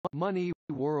Money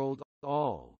World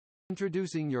All.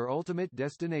 Introducing your ultimate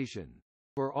destination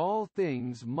for all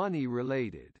things money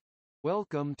related.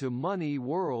 Welcome to Money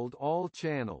World All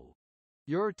channel.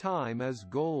 Your time is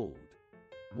gold.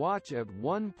 Watch at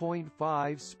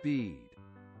 1.5 speed.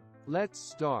 Let's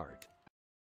start.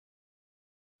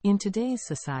 In today's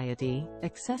society,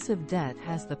 excessive debt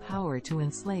has the power to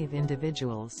enslave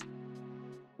individuals,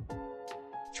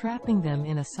 trapping them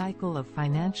in a cycle of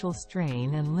financial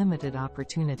strain and limited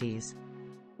opportunities.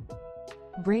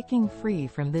 Breaking free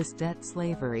from this debt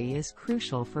slavery is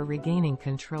crucial for regaining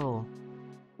control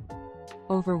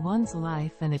over one's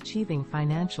life and achieving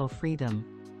financial freedom.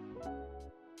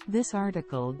 This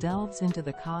article delves into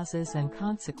the causes and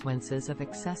consequences of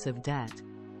excessive debt,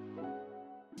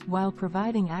 while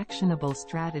providing actionable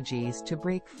strategies to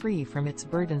break free from its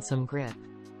burdensome grip.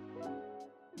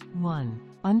 1.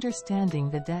 Understanding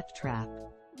the debt trap.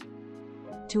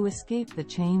 To escape the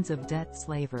chains of debt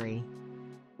slavery,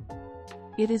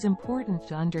 it is important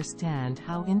to understand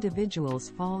how individuals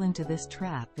fall into this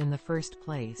trap in the first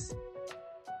place.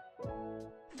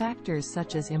 Factors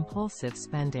such as impulsive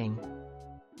spending,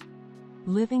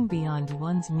 living beyond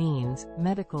one's means,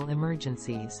 medical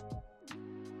emergencies,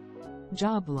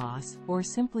 job loss, or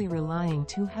simply relying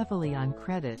too heavily on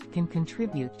credit can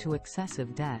contribute to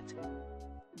excessive debt.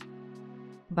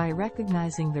 By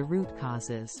recognizing the root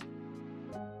causes,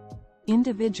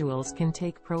 individuals can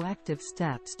take proactive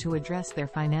steps to address their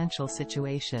financial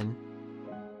situation.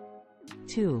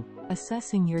 2.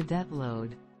 Assessing your debt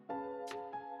load.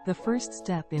 The first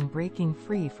step in breaking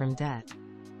free from debt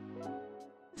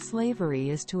slavery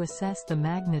is to assess the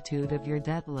magnitude of your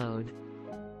debt load.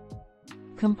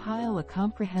 Compile a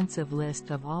comprehensive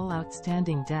list of all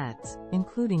outstanding debts,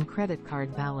 including credit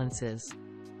card balances,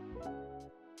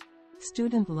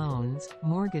 student loans,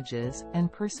 mortgages,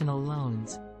 and personal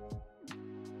loans.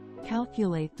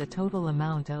 Calculate the total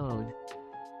amount owed,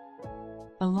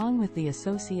 along with the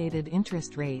associated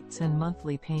interest rates and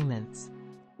monthly payments.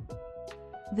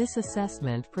 This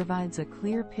assessment provides a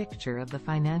clear picture of the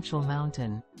financial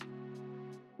mountain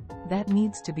that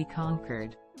needs to be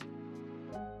conquered.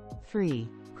 3.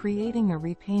 Creating a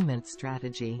repayment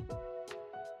strategy.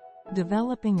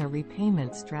 Developing a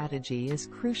repayment strategy is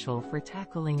crucial for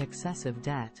tackling excessive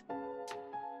debt.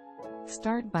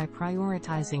 Start by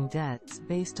prioritizing debts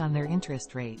based on their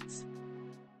interest rates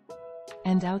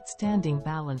and outstanding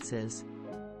balances.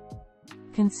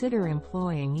 Consider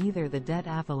employing either the debt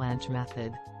avalanche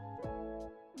method,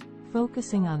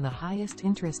 focusing on the highest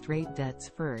interest rate debts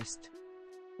first,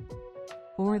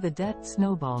 or the debt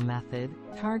snowball method,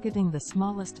 targeting the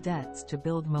smallest debts to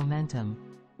build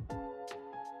momentum.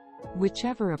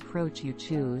 Whichever approach you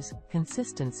choose,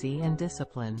 consistency and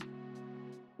discipline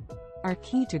are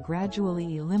key to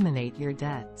gradually eliminate your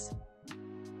debts.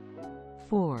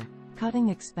 4. Cutting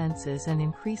expenses and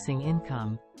increasing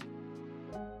income.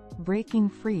 Breaking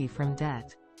free from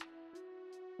debt.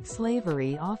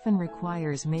 Slavery often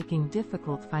requires making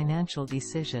difficult financial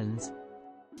decisions.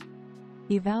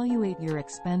 Evaluate your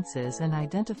expenses and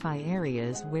identify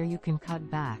areas where you can cut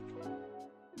back.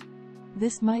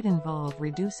 This might involve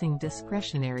reducing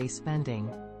discretionary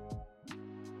spending,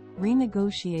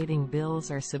 renegotiating bills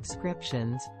or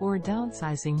subscriptions, or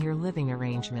downsizing your living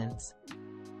arrangements.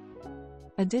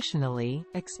 Additionally,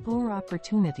 explore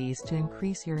opportunities to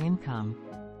increase your income,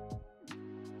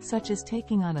 such as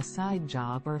taking on a side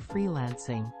job or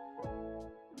freelancing.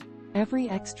 Every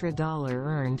extra dollar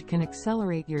earned can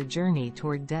accelerate your journey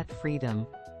toward debt freedom.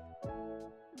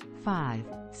 5.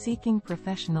 Seeking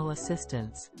professional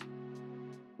assistance.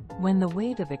 When the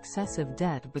weight of excessive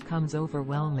debt becomes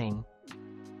overwhelming,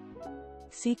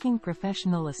 seeking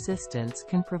professional assistance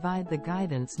can provide the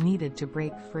guidance needed to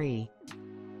break free.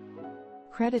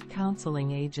 Credit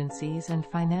counseling agencies and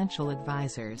financial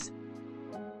advisors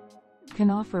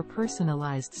can offer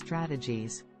personalized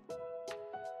strategies,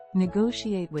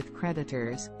 negotiate with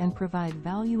creditors, and provide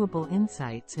valuable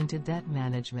insights into debt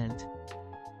management.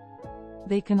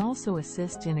 They can also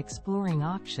assist in exploring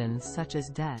options such as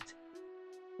debt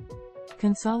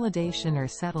consolidation or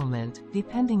settlement,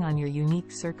 depending on your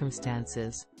unique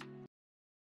circumstances.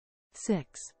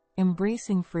 6.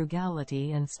 Embracing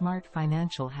frugality and smart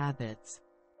financial habits.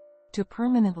 To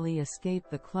permanently escape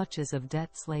the clutches of debt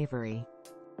slavery,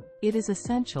 it is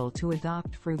essential to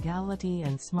adopt frugality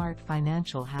and smart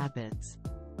financial habits.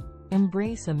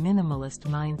 Embrace a minimalist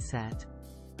mindset.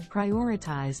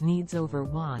 Prioritize needs over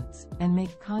wants, and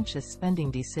make conscious spending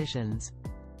decisions.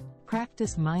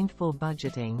 Practice mindful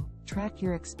budgeting, track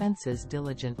your expenses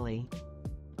diligently,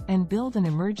 and build an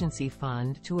emergency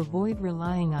fund to avoid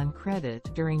relying on credit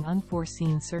during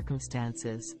unforeseen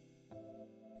circumstances.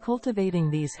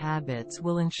 Cultivating these habits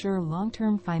will ensure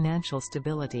long-term financial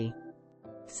stability.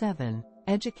 7.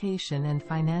 Education and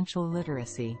financial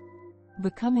literacy.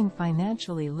 Becoming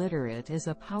financially literate is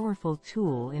a powerful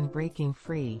tool in breaking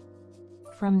free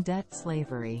from debt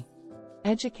slavery.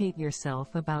 Educate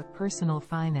yourself about personal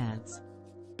finance,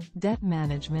 debt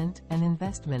management, and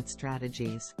investment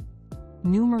strategies.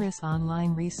 Numerous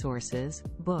online resources,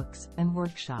 books, and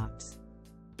workshops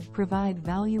provide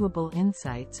valuable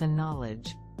insights and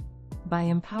knowledge. By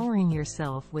empowering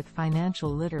yourself with financial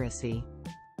literacy,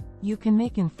 you can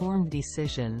make informed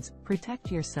decisions, protect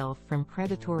yourself from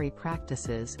predatory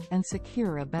practices, and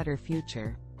secure a better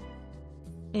future.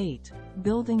 8.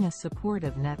 Building a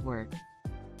supportive network.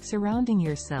 Surrounding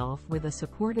yourself with a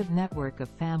supportive network of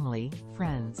family,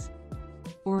 friends,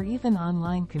 or even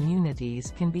online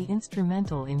communities can be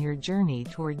instrumental in your journey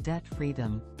toward debt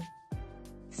freedom.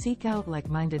 Seek out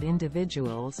like-minded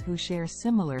individuals who share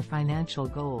similar financial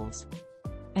goals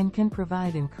and can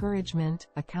provide encouragement,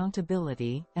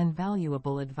 accountability, and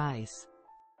valuable advice.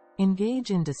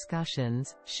 Engage in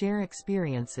discussions, share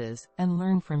experiences, and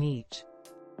learn from each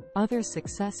other's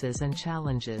successes and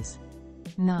challenges.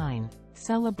 9.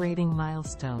 Celebrating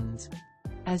milestones.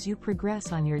 As you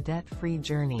progress on your debt-free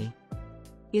journey,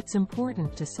 it's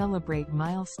important to celebrate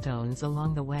milestones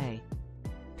along the way.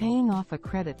 Paying off a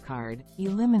credit card,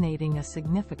 eliminating a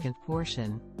significant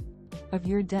portion of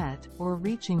your debt, or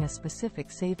reaching a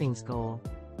specific savings goal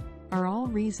are all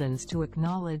reasons to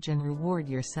acknowledge and reward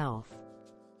yourself.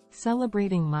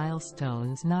 Celebrating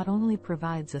milestones not only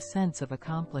provides a sense of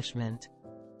accomplishment,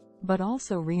 but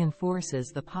also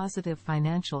reinforces the positive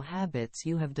financial habits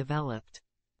you have developed.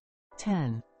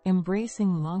 10.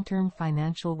 Embracing long-term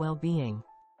financial well-being.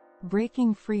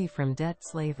 Breaking free from debt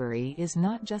slavery is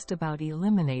not just about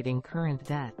eliminating current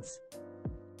debts,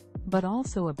 but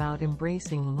also about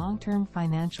embracing long-term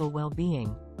financial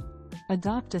well-being.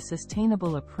 Adopt a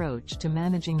sustainable approach to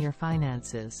managing your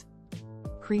finances.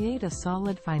 Create a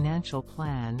solid financial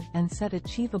plan and set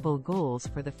achievable goals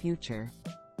for the future.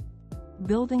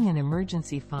 Building an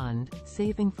emergency fund,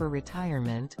 saving for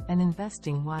retirement, and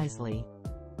investing wisely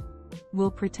will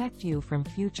protect you from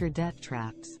future debt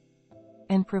traps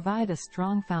and provide a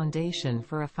strong foundation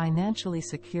for a financially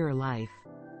secure life.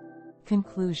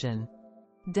 Conclusion.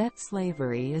 Debt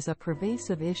slavery is a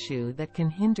pervasive issue that can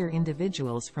hinder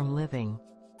individuals from living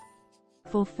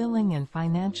fulfilling and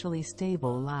financially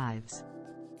stable lives.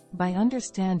 By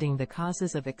understanding the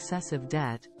causes of excessive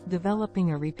debt,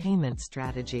 developing a repayment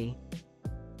strategy,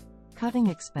 cutting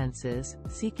expenses,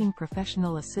 seeking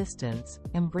professional assistance,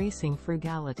 embracing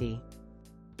frugality,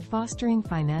 fostering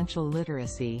financial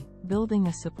literacy, building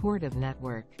a supportive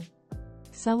network,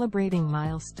 celebrating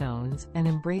milestones, and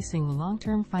embracing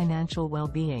long-term financial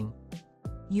well-being,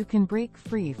 you can break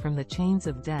free from the chains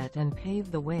of debt and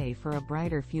pave the way for a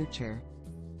brighter future.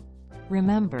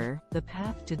 Remember, the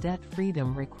path to debt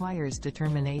freedom requires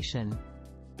determination,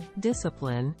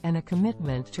 discipline, and a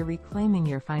commitment to reclaiming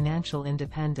your financial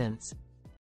independence.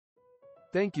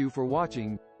 Thank you for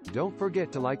watching. Don't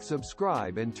forget to like,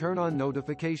 subscribe, and turn on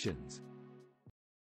notifications.